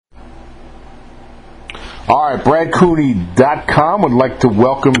All right, BradCooney.com would like to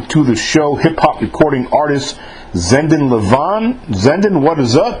welcome to the show hip-hop recording artist Zendon Levon. Zendon, what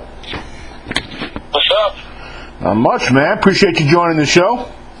is up? What's up? Not much, man. Appreciate you joining the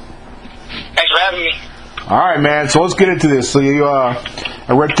show. Thanks for having me. All right, man. So let's get into this. So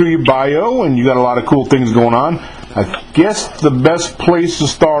I read through your bio, and you got a lot of cool things going on. I guess the best place to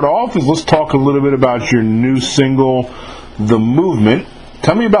start off is let's talk a little bit about your new single, "The Movement."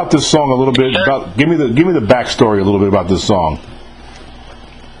 Tell me about this song a little bit. Give me the backstory a little bit about this song.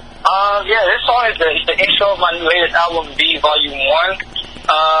 Yeah, this song is the intro of my latest album, B Volume 1.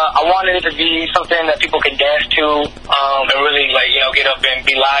 I wanted it to be something that people could dance to, and really get up and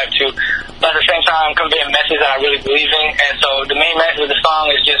be live to. But at the same time, convey a message that I really believe in. And so the main message of the song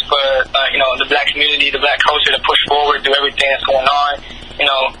is just for the black community, the black culture to push forward, do everything that's going on.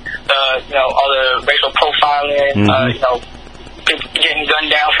 All the racial profiling, people getting gunned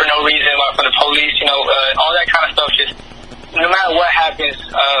down for no reason from the police, all that kind of stuff. Just no matter what happens,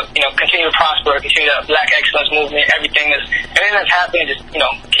 continue to prosper, continue the Black Excellence movement, everything that's happening, just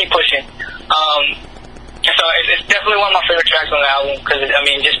keep pushing. So it's definitely one of my favorite tracks on the album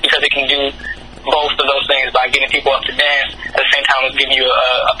just because it can do both of those things by getting people up to dance at the same time as giving you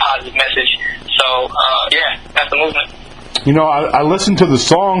a positive message. So that's the movement. I listened to the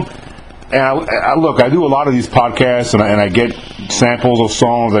song. And I do a lot of these podcasts, and I get samples of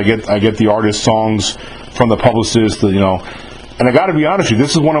songs. I get the artist songs from the publicist, and I got to be honest with you,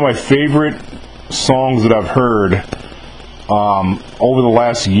 this is one of my favorite songs that I've heard over the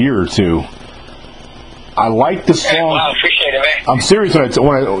last year or two. I like the song. Well, I appreciate it, man. I'm serious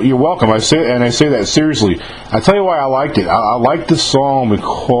you're welcome. I say that seriously. I tell you why I liked it. I like the song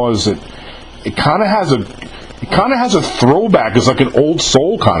because it kind of has a throwback. It's like an old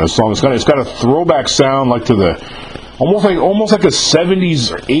soul kind of song. It's got a throwback sound, like to the almost like a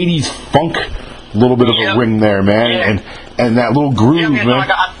 70s or 80s funk, little bit of a ring there, man, and that little groove, man.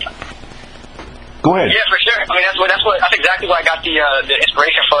 Go ahead. Yeah, for sure. That's exactly where I got the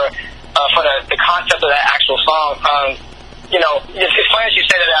inspiration for the concept of that actual song. It's funny that you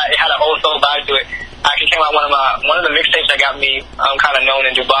say that it had an old soul vibe to it. Actually came out one of the mixtapes that got me kind of known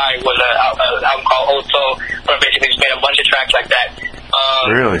in Dubai was an album called Old Soul, where I basically just made a bunch of tracks like that.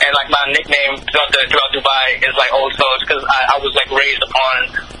 Really? And like my nickname throughout Dubai is like Old Soul, because I was like raised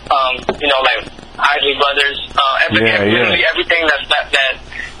upon like Isley Brothers, literally everything that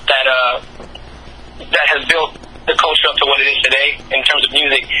has built the culture up to what it is today in terms of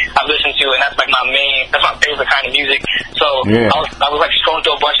music I've listened to, and that's like that's my favorite kind of music. So I was like scrolling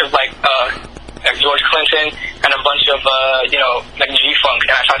through a bunch of like George Clinton and a bunch of like G-Funk,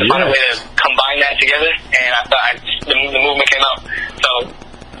 and I tried to find a way to combine that together, and I thought the movement came out. So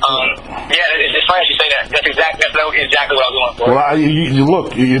it's funny you say that. That's exactly what I was going for. Well,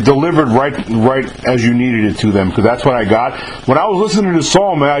 you delivered right as you needed it to them, because that's what I got when I was listening to the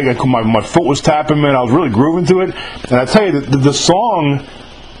song, man. My foot was tapping, man. I was really grooving to it, and I tell you, the song,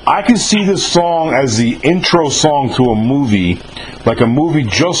 I can see this song as the intro song to a movie. Like a movie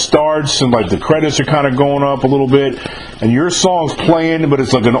just starts and like the credits are kind of going up a little bit, and your song's playing, but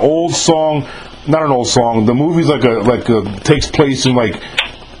it's like an old song, not an old song. The movie's takes place in like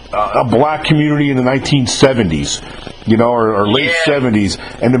a black community in the 1970s, or late 70s,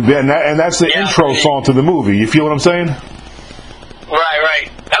 and that's the intro song to the movie. You feel what I'm saying?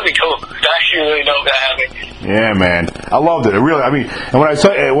 Right. That'd be cool. I actually really know that happening. Yeah, man, I loved it. And when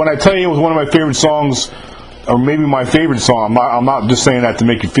I tell you it was one of my favorite songs, or maybe my favorite song, I'm not just saying that to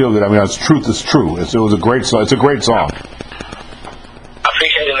make you feel good. It's truth. It's true. It was a great song. It's a great song. I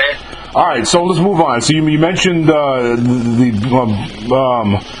appreciate it, man. All right, so let's move on. So you mentioned now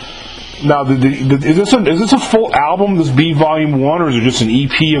is this a full album? This B Volume 1, or is it just an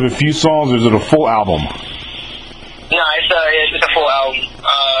EP of a few songs, or is it a full album? No, it's a full album.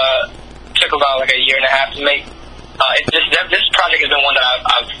 Took about like a year and a half to make. This project has been one that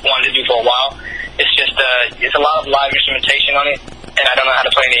I've wanted to do for a while. It's just it's a lot of live instrumentation on it, and I don't know how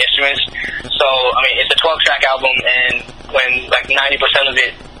to play any instruments. So it's a 12-track album, and when like 90% of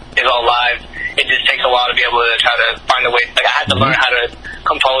it is all live, it just takes a while to be able to try to find a way. Like I had to learn how to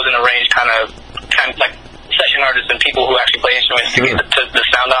compose and arrange kind of like session artists and people who actually play instruments to get the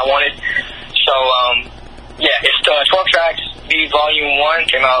sound that I wanted. So it's 12 tracks. B Volume 1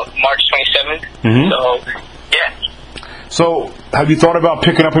 came out March 27th. So So, have you thought about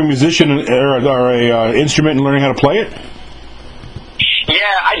picking up a musician or a instrument and learning how to play it?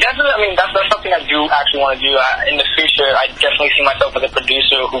 Yeah, I definitely. That's something I do actually want to do. In the future, I definitely see myself as a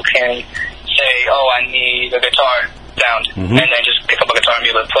producer who can say, "Oh, I need a guitar sound," and then just pick up a guitar and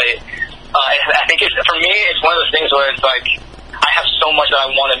be able to play it. I think for me, it's one of those things where it's like I have so much that I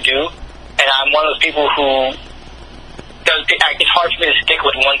want to do, and I'm one of those people who it's hard for me to stick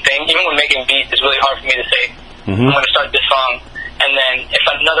with one thing. Even when making beats, it's really hard for me to say, I'm going to start this song, and then if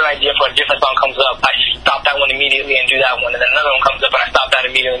another idea for a different song comes up, I stop that one immediately and do that one, and then another one comes up and I stop that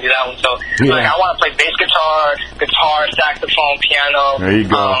immediately and do that one. So like, I want to play bass guitar, saxophone, piano. There you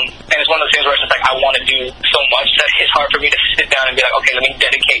go. And it's one of those things where it's just like I want to do so much that it's hard for me to sit down and be like, okay, let me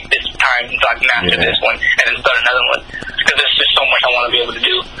dedicate this time to like master this one and then start another one, because there's just so much I want to be able to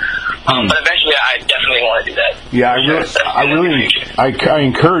do. But eventually, I definitely want to do that. Yeah, I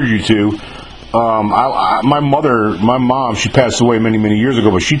encourage you to. My mom, she passed away many, many years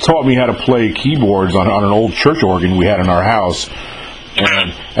ago, but she taught me how to play keyboards on an old church organ we had in our house.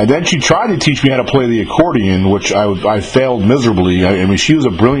 And then she tried to teach me how to play the accordion, which I failed miserably. I mean, she was a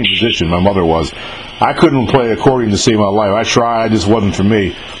brilliant musician, my mother was. I couldn't play accordion to save my life. I tried, it just wasn't for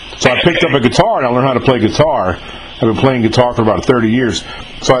me. So I picked up a guitar and I learned how to play guitar. I've been playing guitar for about 30 years.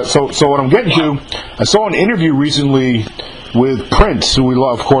 So what I'm getting to, I saw an interview recently with Prince, who we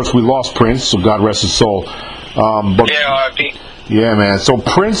love. Of course, we lost Prince, so God rest his soul. R.I.P. Yeah, man. So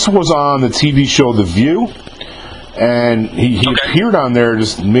Prince was on the TV show The View, and he appeared on there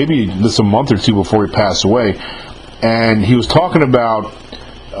just a month or two before he passed away, and he was talking about.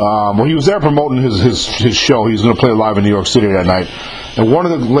 He was there promoting his show. He was going to play live in New York City that night, and one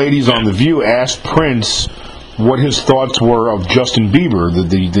of the ladies on The View asked Prince what his thoughts were of Justin Bieber,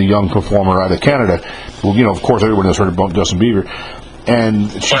 the young performer out of Canada. Well, of course, everyone has heard about Justin Bieber.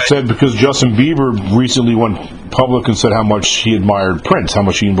 And she said because Justin Bieber recently went public and said how much he admired Prince, I'm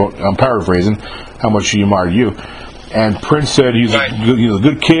paraphrasing, how much he admired you. And Prince said he's a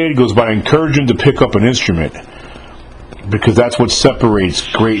good kid, goes by encouraging to pick up an instrument, because that's what separates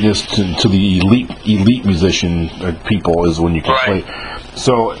greatness to the elite musician people, is when you can play.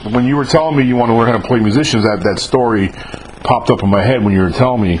 So when you were telling me you want to learn how to play musicians, that story popped up in my head when you were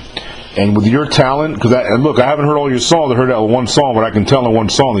telling me. And with your talent, because look, I haven't heard all your songs. I heard that one song, but I can tell in one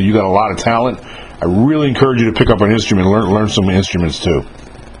song that you got a lot of talent. I really encourage you to pick up an instrument, learn some instruments too.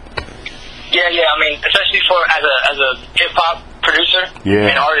 Yeah. I mean, especially as a hip hop producer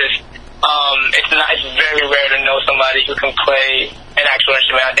and artist, it's very rare to know somebody who can play an actual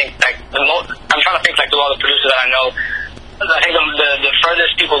instrument. I think I'm trying to think through all the producers that I know. I think the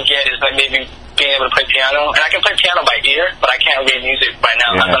furthest people get is like maybe being able to play piano, and I can play piano by ear, but I can't read music right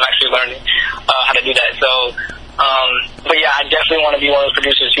now. I'm actually learning how to do that. So, but yeah, I definitely want to be one of those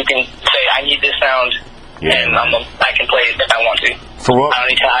producers who can say, I need this sound, and I can play it if I want to. I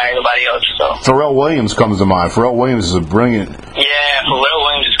don't need to hire anybody else. So Pharrell Williams comes to mind. Pharrell Williams is a brilliant. Yeah, Pharrell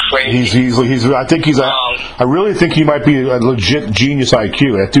Williams is crazy. I really think he might be a legit genius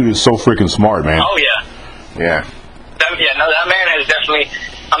IQ. That dude is so freaking smart, man. Oh yeah. Yeah. That man has definitely.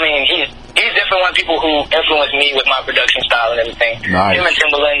 I mean, he's definitely one of the people who influenced me with my production style and everything. Nice. Him and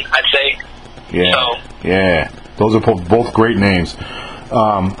Timbaland, I'd say. Yeah. So. Yeah. Those are both great names.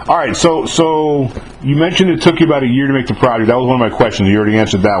 All right. So you mentioned it took you about a year to make the project. That was one of my questions. You already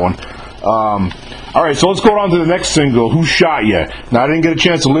answered that one. All right. So let's go on to the next single, "Who Shot Ya." Now I didn't get a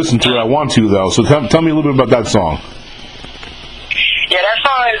chance to listen to it. I want to though. So tell me a little bit about that song. Yeah, that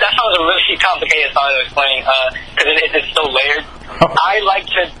song is a really complicated song to explain because it's so layered.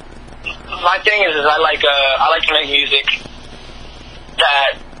 My thing is I like to make music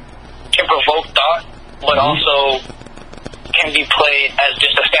that can provoke thought, but also can be played as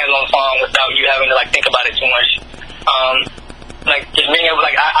just a standalone song without you having to think about it too much. Just being able,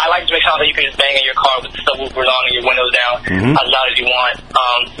 I like to make songs that you can just bang in your car with the subwoofers on and your windows down as loud as you want.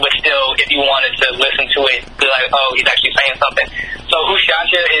 But still, if you wanted to listen to it, be like, oh, he's actually saying something. So "Who Shot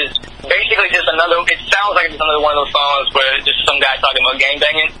Ya" is basically just another. It sounds like it's another one of those songs where just some guy talking about gang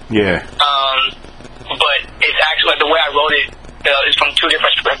banging. Yeah. But it's actually the way I wrote it is from two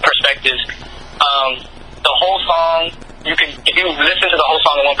different perspectives. The whole song, if you listen to the whole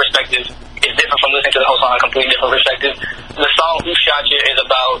song in one perspective, it's different from listening to the whole song in a completely different perspective. The song "Who Shot Ya" is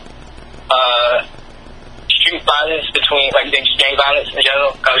about street violence between just gang violence in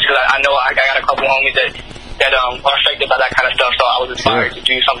general. Because I know I got a couple homies that are affected by that kind of stuff, so I was inspired to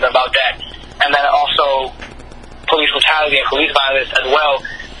do something about that. And then also police brutality and police violence as well.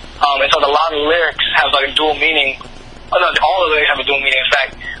 And so a lot of the lyrics have a dual meaning. All the lyrics have a dual meaning. In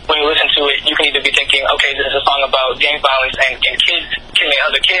fact, when you listen to it, you can either be thinking, okay, this is a song about gang violence and kids killing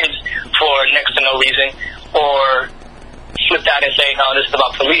other kids for next to no reason, or flip that and say, no, this is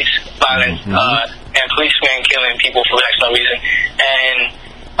about police violence and policemen killing people for next to no reason. And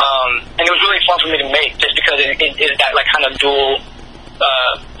it was really fun for me to make, just because it that kind of dual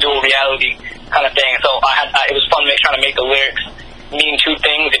reality kind of thing. So it was fun trying to make the lyrics mean two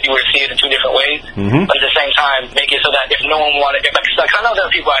things if you were to see it in two different ways. Mm-hmm. But at the same time, make it so that if no one wanted, like, I know there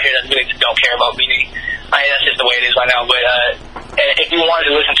are people out here that really just don't care about meaning. I mean, that's just the way it is right now. But if you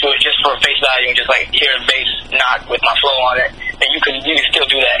wanted to listen to it just for face value and just like hear a bass knock with my flow on it, then you could still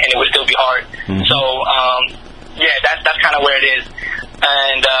do that, and it would still be hard. Mm-hmm. So yeah, that's kind of where it is.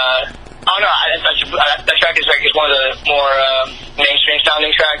 And I don't know. That track is one of the more mainstream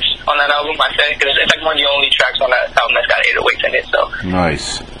sounding tracks on that album, I'd say, because it's like one of the only tracks on that album that's got 808s in it. So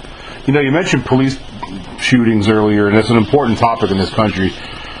nice. You know, you mentioned police shootings earlier, and it's an important topic in this country.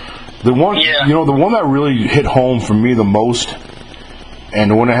 The one, you know, the one that really hit home for me the most,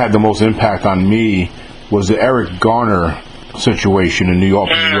 and the one that had the most impact on me, was the Eric Garner situation in New York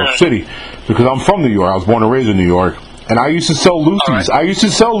City, because I'm from New York. I was born and raised in New York. And I used to sell Lucy's. Right. I used to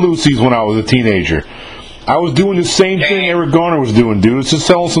sell Lucy's when I was a teenager. I was doing the same thing Eric Garner was doing, dude. It's just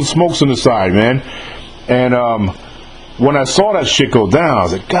selling some smokes on the side, man. And when I saw that shit go down, I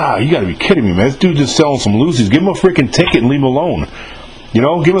was like, God, you got to be kidding me, man. This dude just selling some Lucy's. Give him a freaking ticket and leave him alone. You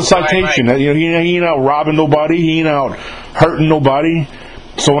know, give him a citation. Right. You know, he ain't out robbing nobody. He ain't out hurting nobody.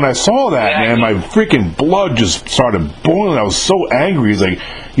 So when I saw that, man, my freaking blood just started boiling. I was so angry. He's like,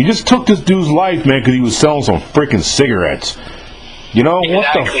 you just took this dude's life, man, because he was selling some freaking cigarettes. You know, what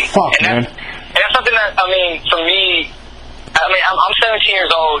the fuck, man? And that's something that, I mean, for me, I'm 17 years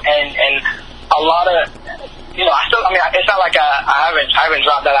old, and a lot of, you know, it's not like I haven't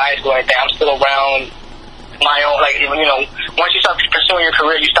dropped out of high school or anything. I'm still around my own, like, you know, once you start pursuing your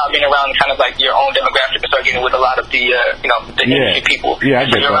career, you stop being around kind of like your own demographic and start getting with a lot of the, you know, the industry people. Yeah, I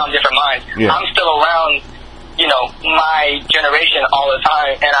get so you're around different minds. Yeah. I'm still around, you know, my generation all the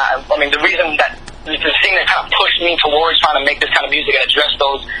time, and I mean, the reason that the thing that kind of pushed me towards trying to make this kind of music and address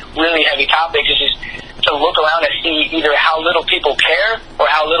those really heavy topics is just to look around and see either how little people care or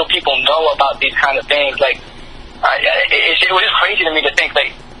how little people know about these kind of things. Like, it was just crazy to me to think,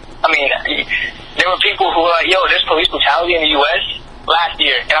 like, I mean, there were people who were like, yo, there's police brutality in the U.S. last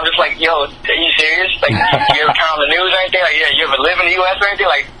year. And I'm just like, yo, are you serious? Like, you ever turn on the news or anything? Like, yeah, you ever live in the U.S. or anything?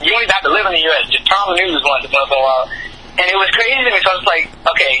 Like, you don't even have to live in the U.S. Just turn on the news once in a while. And it was crazy to me. So I was like,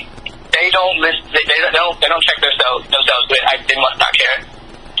 okay, they don't listen, they don't check themselves good. They must not care.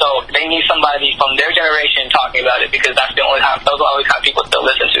 So they need somebody from their generation talking about it, because that's the only time, those are the only kind of people they'll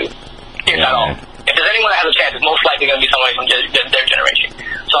listen to, if at all. If there's anyone that has a chance, it's most likely going to be somebody from their generation.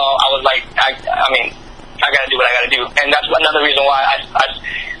 So I was like, I mean, I got to do what I got to do. And that's another reason why I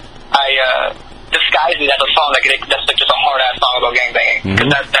disguised it as a song, like that's just a hard-ass song about gangbanging. Because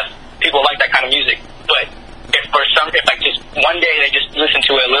that's people like that kind of music. But if like just one day they just listen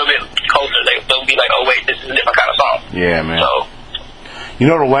to it a little bit closer, they'll be like, oh, wait, this is a different kind of song. Yeah, man. So, you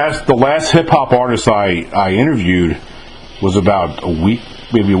know, the last hip-hop artist I interviewed was about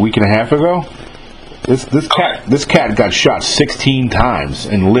maybe a week and a half ago. This cat got shot 16 times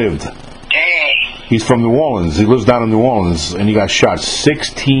and lived. Dang. He's from New Orleans. He lives down in New Orleans, and he got shot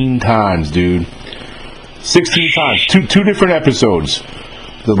 16 times, dude. 16 times. Two different episodes.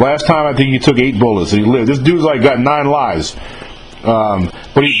 The last time I think he took 8 bullets and he lived. This dude's like got 9 lives.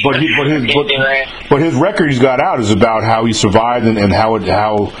 But his record he's got out is about how he survived and how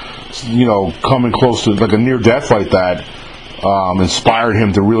you know, coming close to like a near death like that inspired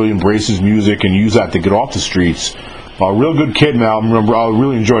him to really embrace his music and use that to get off the streets. A real good kid, man. I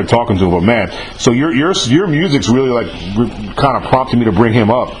really enjoyed talking to him. But man, so your music's really like kind of prompted me to bring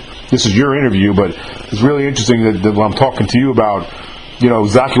him up. This is your interview, but it's really interesting that when I'm talking to you about, you know,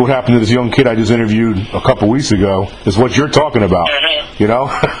 exactly what happened to this young kid I just interviewed a couple weeks ago is what you're talking about. You know?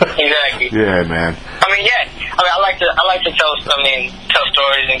 Exactly. Yeah, man. I mean, I like to tell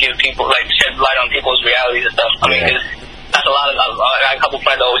stories and give people, like, shed light on people's realities and stuff. I mean, cause that's a lot of. I got a couple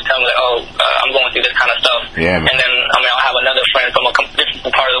friends that always tell me, like, oh, I'm going through this kind of stuff. Yeah, man. And then I'll have another friend from a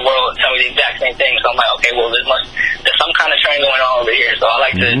different part of the world tell me the exact same thing. So I'm like, okay, well, there's some kind of trend going on over here. So I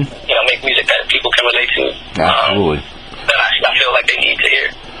like to, you know, make music that people can relate to. Absolutely. That I feel like they need to hear.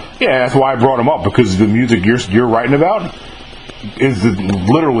 Yeah, that's why I brought him up, because the music you're writing about is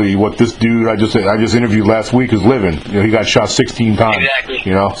literally what this dude I just interviewed last week is living. You know, he got shot 16 times. Exactly.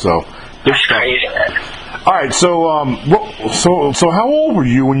 You know, so that's crazy, man. All right, so how old were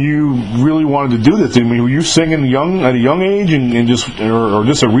you when you really wanted to do this? I mean, were you singing at a young age and just or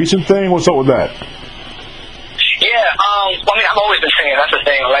just a recent thing? What's up with that? Yeah, I mean, I've always been singing. That's the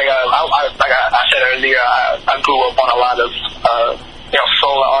thing. Like I said earlier, I grew up on a lot of you know,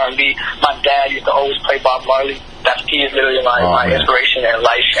 soul and R&B. My dad used to always play Bob Marley. He is literally my inspiration in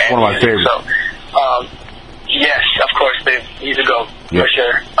life. And one of my favorites. So, yes, of course, he's a GOAT for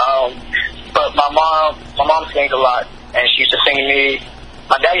sure. But my mom sings a lot, and she used to sing to me.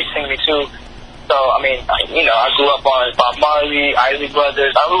 My dad used to sing to me too. So, I mean, I grew up on Bob Marley, Isley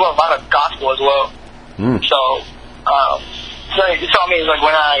Brothers. I grew up on a lot of gospel as well. So, I mean, like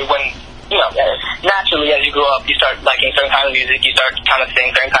when naturally as you grow up, you start liking certain kind of music. You start trying to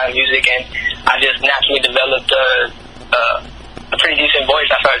sing certain kind of music, and I just naturally developed a pretty decent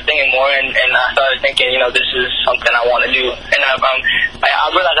voice. I started singing more, and I started thinking, this is something I want to do. And I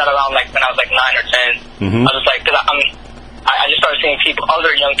realized that around like when I was like 9 or 10. I was like, because I just started seeing other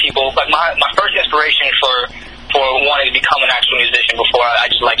young people. Like my first inspiration for wanting to become an actual musician before I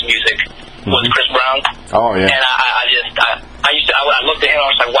just liked music was Chris Brown. Oh yeah. And I looked at him and I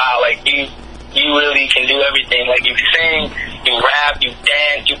was like, wow, like you really can do everything. Like you sing, you rap, you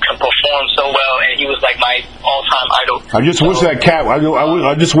dance, you can perform so well. And he was like my all-time idol. I just wish that cat. I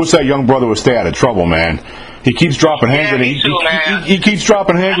just wish that young brother would stay out of trouble, man. He keeps dropping hand grenades. He keeps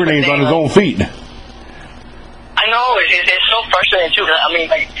dropping hand grenades on his own feet. I know it's so frustrating too. I mean,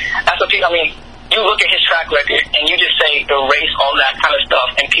 like that's what people. I mean, you look at his track record and you just say erase all that kind of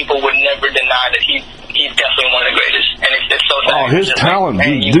stuff, and people would never deny that he's definitely one of the greatest. And it's so sad. Oh, his talent,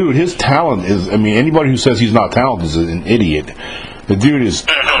 dude. His talent is. I mean, anybody who says he's not talented is an idiot. The dude is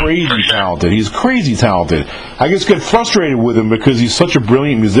crazy talented. He's crazy talented. I just get frustrated with him because he's such a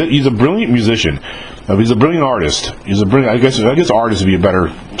brilliant He's a brilliant musician. He's a brilliant artist. He's a brilliant. I guess artist would be a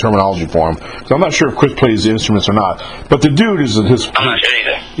better terminology for him. So I'm not sure if Chris plays instruments or not. But the dude is I'm not sure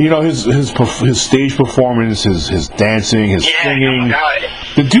either. His stage performance, his dancing, his singing.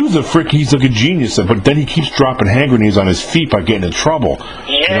 The dude's a freak. He's like a genius. But then he keeps dropping hand grenades on his feet by getting in trouble.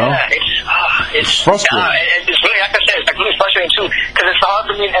 Yeah, it's frustrating. It's really, like I said, it's like really frustrating too, because it's hard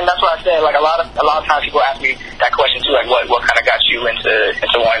for me, and that's what I said. Like a lot of times people ask me that question too, like what kind of got you into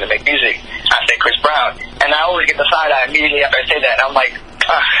wanting to make music? I say Chris Brown, and I always get the side eye immediately after I say that, and I'm like,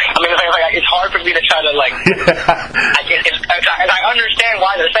 it's hard for me to try to like. I understand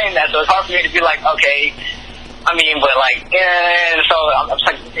why they're saying that, so it's hard for me to be like, okay. I mean, but like, so I'm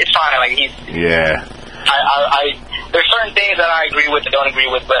like, it's fine. Like there's certain things that I agree with and don't agree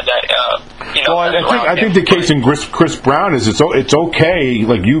with, but that Well, I think the case in Chris Brown is it's okay.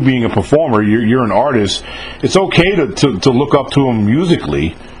 Like you being a performer, you're an artist. It's okay to look up to him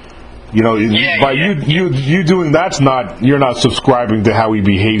musically. You doing you're not subscribing to how he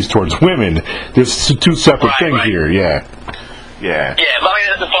behaves towards women. There's two separate things here. Yeah. Yeah, but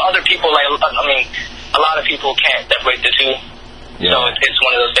I mean, for other people, like a lot of people can't separate the two. Yeah. So it's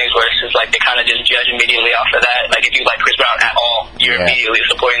one of those things where it's just like they kind of just judge immediately off of that. Like if you like Chris Brown at all, you're immediately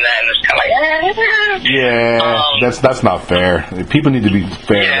supporting that, and it's kind of like that's not fair. People need to be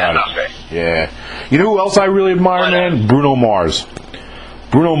fair about it. Fair. Yeah. You know who else I really admire, man? Bruno Mars.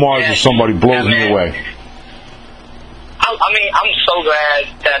 Bruno Mars is somebody blows me away. I mean, I'm so glad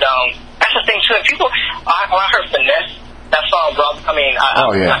that that's the thing too. People, when I heard Finesse. That song brought. I mean,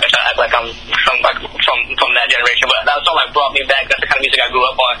 I'm not gonna act like I'm from that generation, but that song like brought me back. That's the kind of music I grew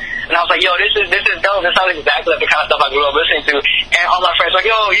up on, and I was like, yo, this is dope. This sounds exactly like the kind of stuff I grew up listening to. And all my friends were like,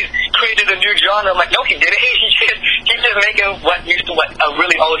 yo, he's created a new genre. I'm like, no, he didn't. He's just making what a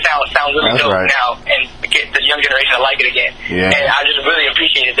really old sound really dope now, and get the young generation to like it again. Yeah. And I just really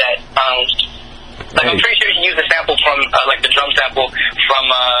appreciated that. I'm pretty sure he used the sample from like the drum sample from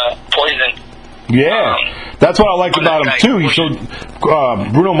Poison. Yeah, that's what I like about him too. He's so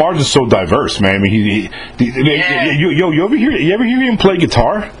Bruno Mars is so diverse, man. I mean, you ever hear him play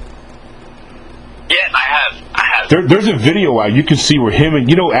guitar? Yeah, I have. There's a video out you can see where him and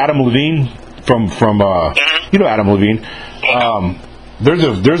Adam Levine from Adam Levine.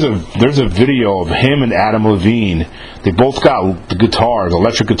 There's a video of him and Adam Levine. They both got the guitars,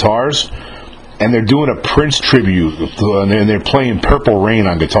 electric guitars, and they're doing a Prince tribute, and they're playing Purple Rain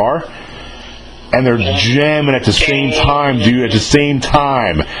on guitar. And they're jamming at the same time, dude. At the same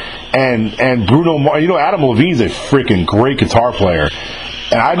time, and Bruno Mars. Adam Levine's a freaking great guitar player,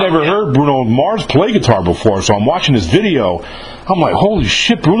 and I'd never heard Bruno Mars play guitar before. So I'm watching this video. I'm like, holy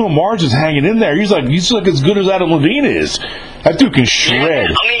shit, Bruno Mars is hanging in there. He's like as good as Adam Levine is. That dude can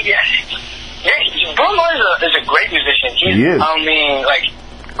shred. Bruno Mars is a great musician. He is. I mean, like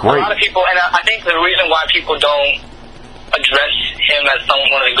great. A lot of people, and I think the reason why people don't address him as one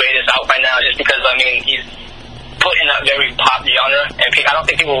of the greatest out right now is because he's put in a very pop genre, and I don't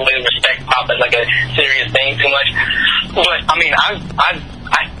think people really respect pop as like a serious thing too much. But I mean,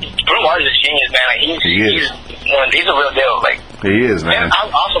 Bruno Mars is a genius, man. Like he's a real deal. Like he is, man. And I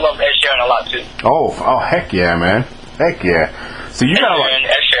also love Ed Sheeran a lot too. Oh, heck yeah, man. Heck yeah. So you got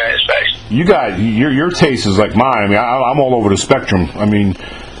Ed Sheeran is special. You got your taste is like mine. I mean, I'm all over the spectrum. I mean,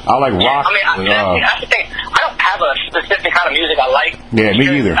 I like rock. I mean, that's the thing. I don't have a specific kind of music I like. Yeah, me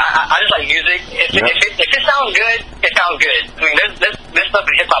either. I just like music. If it sounds good, it sounds good. I mean, there's there's stuff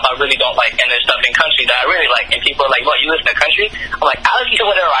in hip hop I really don't like, and there's stuff in country that I really like. And people are like, "Well, you listen to country?" I'm like, "I listen to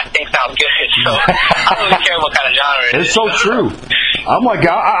whatever I think sounds good." So I don't really care what kind of genre it is. It's so true. I'm like,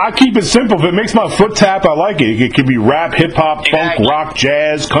 I keep it simple. If it makes my foot tap, I like it. It can be rap, hip hop, funk, rock,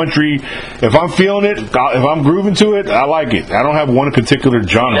 jazz, country. If I'm feeling it, if I'm grooving to it, I like it. I don't have one particular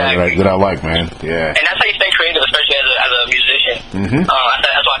genre that I like, man. Yeah. And that's how you stay creative, especially as a musician. Mm-hmm.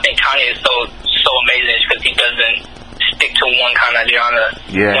 That's why I think Kanye is so amazing, because he doesn't stick to one kind of genre.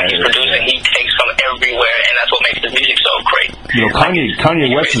 Yeah. When he's producing, he takes from everywhere, and that's what makes his music so great. You know,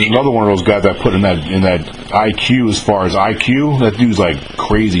 Kanye West is another one of those guys that put in that IQ as far as IQ. That dude's like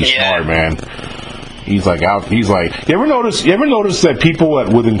crazy smart, man. He's like out. He's like. You ever notice that people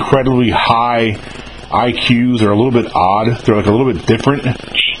with incredibly high IQs are a little bit odd? They're like a little bit different.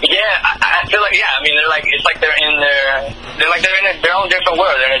 Yeah, I feel like I mean, they're like they're in their own different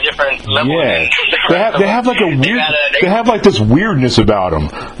world. They're in a different level. Yeah, they have like a weird. They have like this weirdness about them.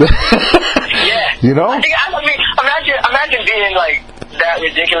 Yeah, you know. I mean, imagine being like that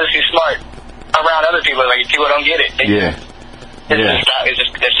ridiculously smart around other people. Like people don't get it.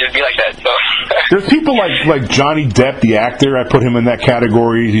 It's just be like that. So there's people like Johnny Depp, the actor. I put him in that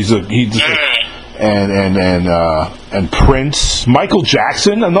category. He's and Prince, Michael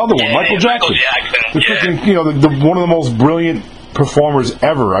Jackson, another one. Michael Jackson. You know, one of the most brilliant performers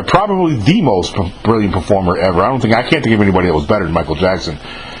ever. Probably the most brilliant performer ever. I can't think of anybody that was better than Michael Jackson.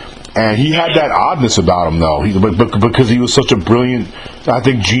 And he had that oddness about him, though, because he was such a brilliant, I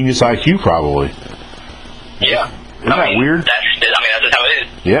think, genius IQ, probably. Yeah. Isn't that weird? That's just how it is.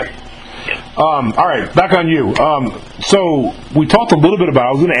 Yep. All right, back on you. So we talked a little bit about.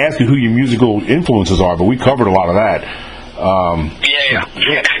 I was going to ask you who your musical influences are, but we covered a lot of that.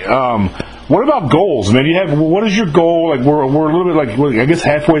 What about goals, man? What is your goal? Like we're a little bit like I guess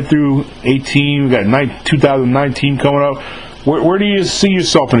halfway through 18. We got 2019 coming up. Where do you see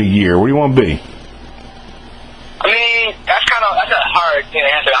yourself in a year? Where do you want to be? I mean, that's a hard thing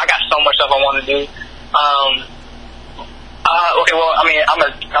to answer. I got so much stuff I want to do. Okay, well, I mean,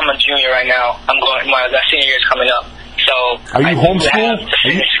 I'm a junior right now. My senior year is coming up. So are you homeschooling?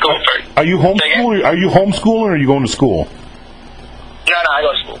 Are you homeschooling? Are you homeschooling or are you going to school? No, I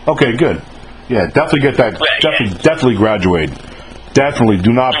go to school. Okay, good. Yeah, definitely get that. Definitely graduate. Definitely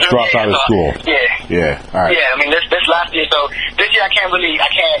do not drop out of school. Yeah. All right. Yeah, I mean this last year. So this year I can't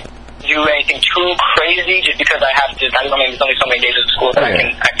do anything too crazy just because I have to. I mean, there's only so many days of school that I can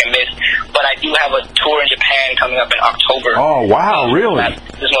miss. But I do have a tour in Japan coming up in October. Oh wow, really?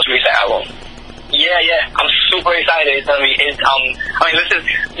 This most recent album. Yeah. I'm super excited. It's gonna be. I mean, this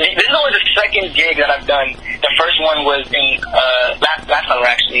is only the second gig that I've done. The first one was in last summer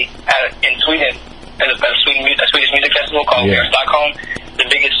actually in Sweden. At a Swedish music festival called Stockholm, the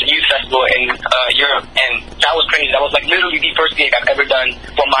biggest youth festival in Europe, and that was crazy. That was like literally the first gig I've ever done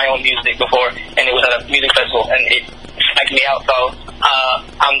for my own music before, and it was at a music festival, and it psyched me out. So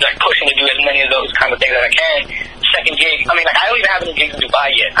I'm like pushing to do as many of those kind of things that I can. Second gig, I mean, like I don't even have any gigs in Dubai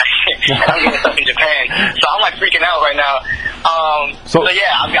yet. I'm getting stuff in Japan, so I'm like freaking out right now. So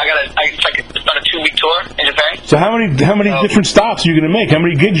yeah, I gotta start a 2-week tour in Japan. So how many different stops are you gonna make? How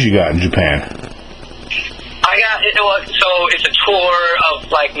many gigs you got in Japan? I got it. So it's a tour of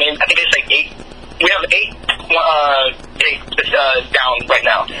like maybe I think it's like 8. We have 8 dates down right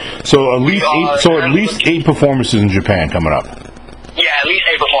now. So at least 8 performances in Japan coming up. Yeah, at least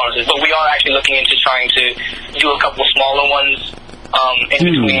 8 performances. But we are actually looking into trying to do a couple smaller ones in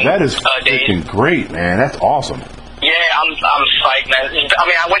between. That is freaking great, man. That's awesome. Yeah, I'm psyched, man. I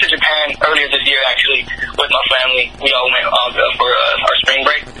mean, I went to Japan earlier this year, actually, with my family. We all went for our spring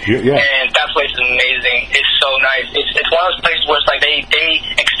break. Yeah. And that place is amazing. It's so nice. It's one of those places where it's like they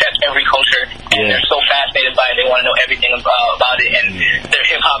accept every culture, and they're so fascinated by it. They want to know everything about it, and their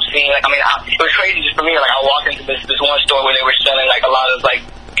hip-hop scene. Like, I mean, it was crazy just for me. Like, I walked into this one store where they were selling, like, a lot of, like,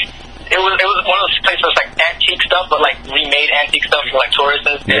 it was one of those places where it's like antique stuff, but, like, remade antique stuff for, like, tourists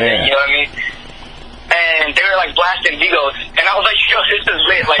and you know what I mean? And they were like blasting Migos, and I was like, "Yo, this is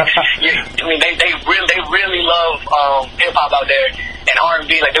lit!" Like, I mean, they really love hip hop out there and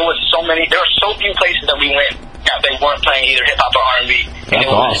R&B. Like, there were so few places that we went that they weren't playing either hip hop or R&B, and it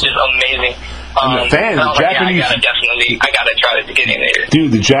was just amazing. And the fans, the Japanese, I gotta try to get in there.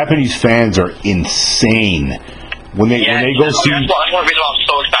 Dude, the Japanese fans are insane. When they go see, that's one reason why I'm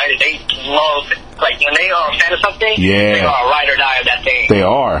so excited. They love, like, when they are a fan of something, they are a ride or die of that thing. They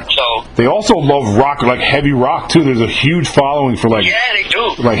are. So they also love rock, like heavy rock too. There's a huge following for like they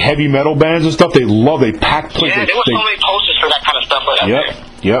do, like heavy metal bands and stuff. They pack places. Yeah, there were so many posters for that kind of stuff out there.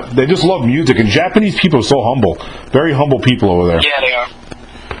 Yep. They just love music, and Japanese people are so humble, very humble people over there. Yeah, they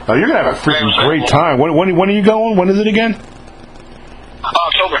are. You're gonna have a freaking great time. When are you going? When is it again?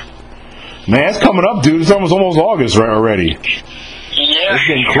 October. Man, it's coming up, dude. It's almost August already. Yeah, it's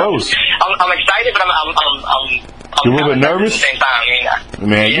getting close. I'm excited, but I'm you're a little bit nervous. At the same time,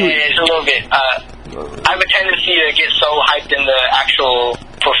 man, it's a little bit. I have a tendency to get so hyped in the actual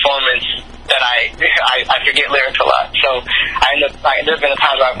performance that I forget lyrics a lot. So there's been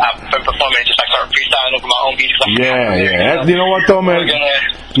times where I've been performing and just start freestyling over my own beats. Yeah. You know what though, man?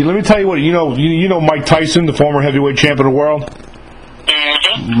 Let me tell you what. You know Mike Tyson, the former heavyweight champion of the world.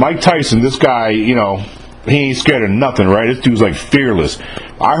 Mm-hmm. Mike Tyson, this guy, he ain't scared of nothing, right? This dude's like fearless.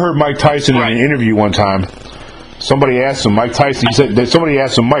 I heard Mike Tyson in an interview one time. Somebody asked him, Mike Tyson, he said, somebody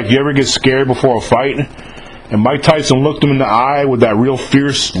asked him, Mike, you ever get scared before a fight? And Mike Tyson looked him in the eye with that real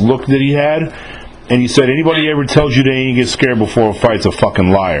fierce look that he had, and he said, anybody ever tells you they ain't get scared before a fight's a fucking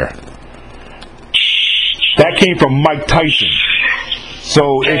liar. That came from Mike Tyson.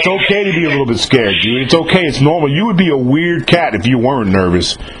 So it's okay to be a little bit scared, dude. It's okay. It's normal. You would be a weird cat if you weren't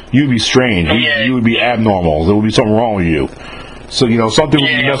nervous. You'd be strange. You would be abnormal. There would be something wrong with you. So something would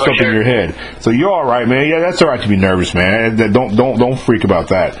be messed up in your head. So you're all right, man. Yeah, that's all right to be nervous, man. Don't freak about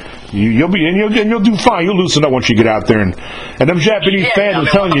that. You'll do fine. You'll loosen up once you get out there, and them Japanese fans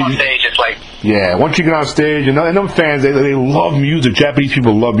are telling you. On stage, it's like, once you get on stage, and them fans, they love music. Japanese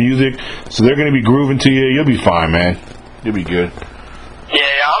people love music, so they're going to be grooving to you. You'll be fine, man. You'll be good. Yeah,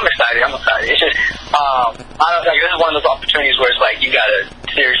 I'm excited. It's just, I don't know, this is one of those opportunities where it's like you gotta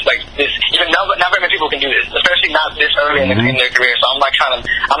seriously this. Even not very many people can do this, especially not this early in their career. So I'm trying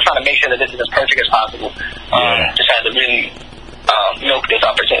to make sure that this is as perfect as possible. Just had to really milk this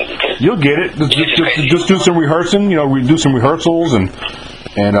opportunity. You'll get it. Just do some rehearsing. Do some rehearsals and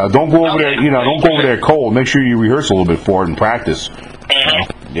don't go over there. Don't go over there cold. Make sure you rehearse a little bit for it and practice.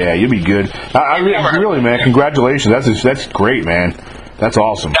 Mm-hmm. Yeah, you'll be good. I really, man, congratulations. That's great, man. That's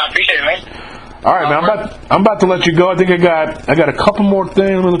awesome. I appreciate it, man. All right, man. I'm about to let you go. I think I got a couple more things.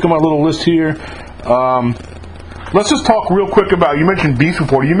 Let me look at my little list here. Let's just talk real quick about. You mentioned beats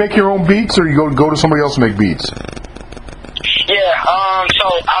before. Do you make your own beats, or you go to somebody else to make beats? Yeah. So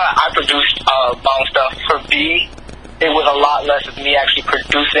I produced my own stuff for B. It was a lot less of me actually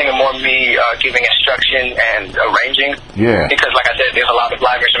producing and more me giving instruction and arranging. Yeah. Because, like I said, there's a lot of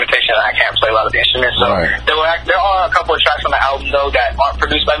live instrumentation and I can't play a lot of the instruments. So there are a couple of tracks on the album, though, that aren't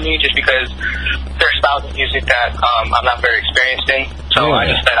produced by me just because they're styles of music that I'm not very experienced in. So I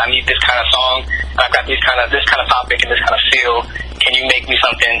just said, I need this kind of song. I've got this kind of topic and this kind of feel. Can you make me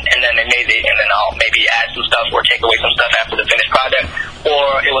something? And then they made it, and then I'll maybe add some stuff or take away some stuff after the finished project.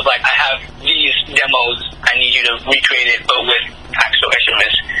 Or it was like, I have these demos, I need you to recreate it, but with actual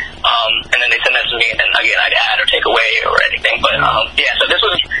instruments. And then they send that to me, and then again, I'd add or take away or anything. But so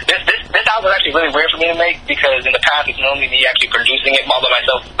this album was actually really weird for me to make because in the past it's normally me actually producing it all by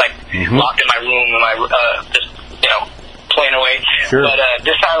myself, like locked in my room and just playing away. Sure. But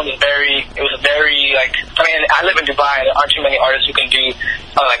this time it was very like, I mean, I live in Dubai and there aren't too many artists who can do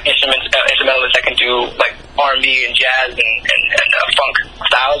like instrumentalists that can do like R&B and jazz and funk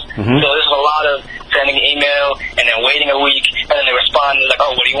styles. So this was a lot of sending an email and then waiting a week and then they respond and like,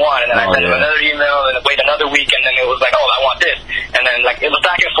 oh, what do you want? And then I send them another email and then wait another week and then it was like, oh, I want this. And then like it was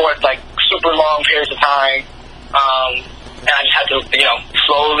back and forth like super long periods of time. And I just had to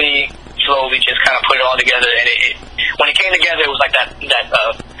slowly just kind of put it all together, and when it came together, it was like that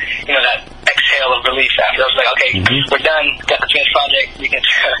exhale of relief after. I was like, okay, we're done, got the finished project, we can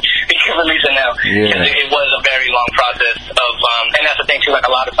release it now. Because it was a very long process of, and that's the thing too. Like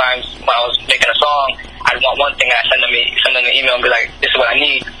a lot of times when I was making a song, I'd want one thing, I send them an email and be like, this is what I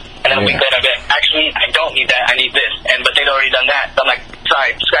need. And then a week later, I'd be like, actually, I don't need that, I need this. But they'd already done that. So I'm like,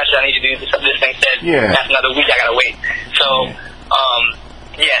 sorry, scratch that, I need you to do this thing instead. That's another week, I gotta wait. So,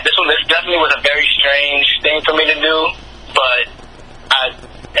 this definitely was a very strange thing for me to do, but I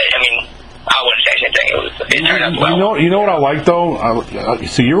mean, I wouldn't change anything. It turned out well. You know what I like though?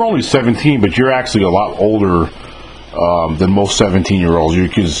 See, you're only 17, but you're actually a lot older than most 17-year-olds.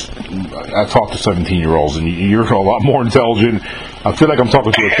 Because I talk to 17-year-olds, and you're a lot more intelligent. I feel like I'm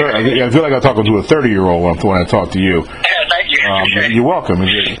talking to I feel like I'm talking to a 30-year-old when I talk to you. Yeah, thank you. You're welcome.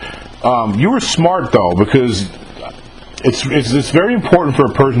 You were smart though, because it's very important for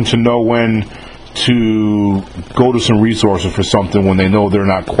a person to know when to go to some resources for something when they know they're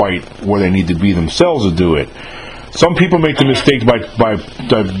not quite where they need to be themselves to do it. Some people make the mistake by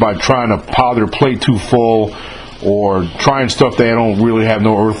trying to pile their plate too full or trying stuff they don't really have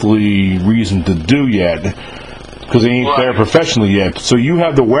no earthly reason to do yet because they ain't there professionally yet. So you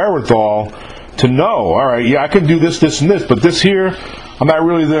have the wherewithal to know, all right, I can do this, and this, but this here, I'm not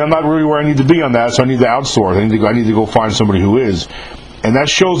really where I need to be on that, so I need to outsource. I need to go find somebody who is. And that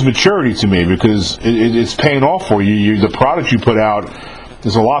shows maturity to me because it's paying off for you. The product you put out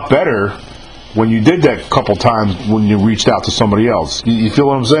is a lot better when you did that couple times when you reached out to somebody else. You feel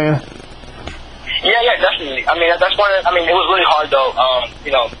what I'm saying? Yeah, definitely. I mean, that's one. I mean, it was really hard though.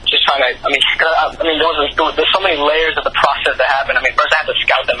 Just trying to. There's so many layers of the process that happened. I mean, first I had to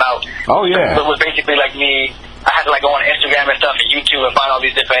scout them out. Oh yeah. So it was basically like me. I had to like go on Instagram and stuff and YouTube and find all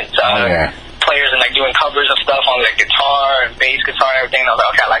these different players and like doing covers of stuff on like guitar and bass guitar and everything. And I was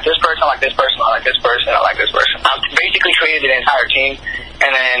like, okay, I like this person, I like this person, I like this person, I like this person. I basically created an entire team,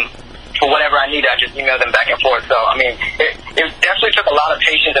 and then for whatever I needed, I just emailed them back and forth. So, I mean, it definitely took a lot of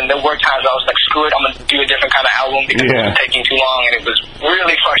patience, and there were times I was like, screw it, I'm going to do a different kind of album because it was taking too long, and it was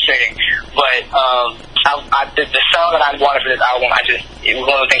really frustrating. But the sound that I wanted for this album, it was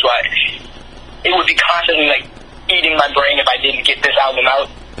one of those things where it would be constantly like eating my brain if I didn't get this album out.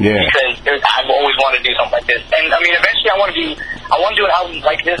 Yeah. Because I've always wanted to do something like this. And, I mean, eventually I want to do an album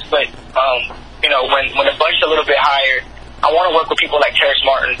like this, but, when the budget's a little bit higher, I want to work with people like Terrace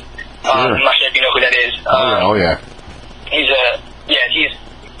Martin. I'm not sure if you know who that is. He's a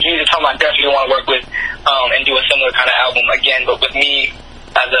someone I definitely want to work with and do a similar kind of album again, but with me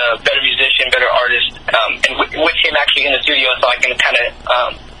as a better musician, better artist, and with him actually in the studio, so I can kind of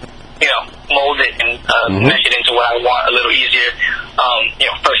mold it and mesh it into what I want a little easier,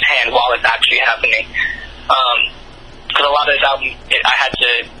 firsthand while it's actually happening. Because a lot of this album,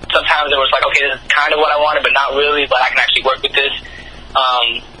 sometimes it was like, okay, this is kind of what I wanted, but not really, but I can actually work with this.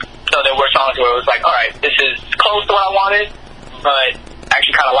 So there were songs where it was like, all right, this is close to what I wanted, but I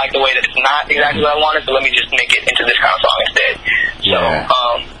actually kind of like the way that it's not exactly what I wanted, so let me just make it into this kind of song instead. So,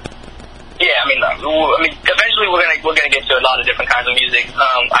 I mean, eventually we're gonna get to a lot of different kinds of music.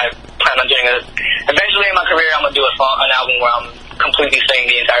 I plan on doing eventually in my career, I'm gonna do an album where I'm completely singing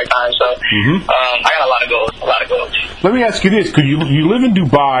the entire time. So, I got a lot of goals. Let me ask you this: because you live in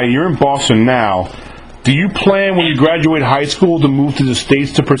Dubai, you're in Boston now. Do you plan when you graduate high school to move to the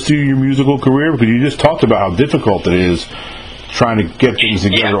States to pursue your musical career? Because you just talked about how difficult it is trying to get things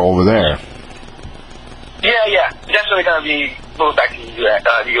together over there. Yeah. Definitely going to be moving back to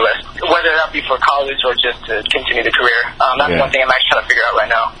the U.S., whether that be for college or just to continue the career. That's one thing I'm actually trying to figure out right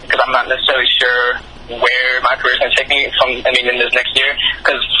now, because I'm not necessarily sure where my career is going to take me in this next year.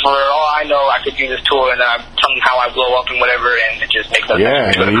 Because for all I know, I could do this tour and somehow I blow up and whatever, and it just makes no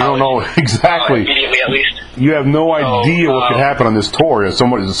sense. Yeah, you don't know exactly. Immediately, at least. You have no idea what could happen on this tour.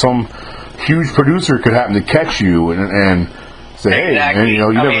 Some huge producer could happen to catch you and say, hey, man,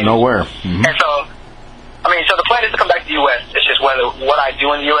 you never know where. And so, so the plan is to come back to the U.S. It's just whether what I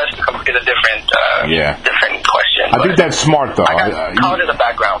do in the U.S. is a different question. I think that's smart, though. I got college as a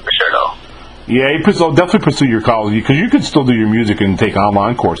background, for sure, though. Yeah, you definitely pursue your college, because you could still do your music and take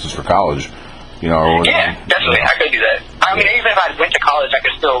online courses for college. Yeah, definitely, I could do that. I mean, even if I went to college, I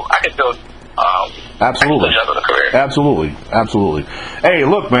could still absolutely. A career. Absolutely. Hey,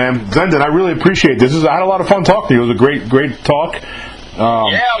 look, man, Zendon, I really appreciate this. I had a lot of fun talking to you. It was a great talk.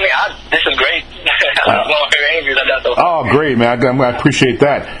 This is great. One of my favorite interviews I've done so far. Oh, great, man! I appreciate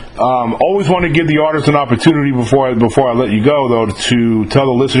that. Always want to give the artists an opportunity before I let you go, though, to tell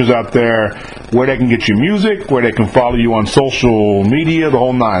the listeners out there where they can get your music, where they can follow you on social media, the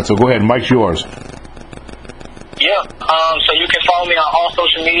whole nine. So go ahead, Mike's yours. Yeah. So you can follow me on all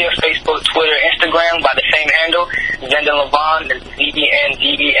social media: Facebook, Twitter, Instagram, by the same handle, Zendon Lavon. That's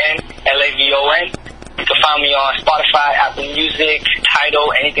ZendenLavon. You can find me on Spotify, Apple Music, Tidal,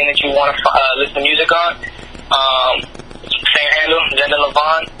 anything that you want to listen to music on. Same handle, Zendon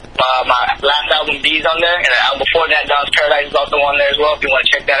Lavon. My last album, B's, on there, and the album before that, Don's Paradise, is also on there as well, if you want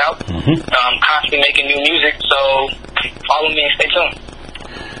to check that out. I'm constantly making new music, so follow me and stay tuned.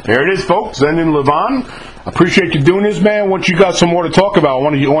 There it is, folks. Zendon Lavon. Appreciate you doing this, man. Once you got some more to talk about, I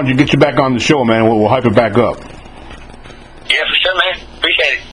want to get you back on the show, man. We'll hype it back up. Yeah, for sure, man. Appreciate it.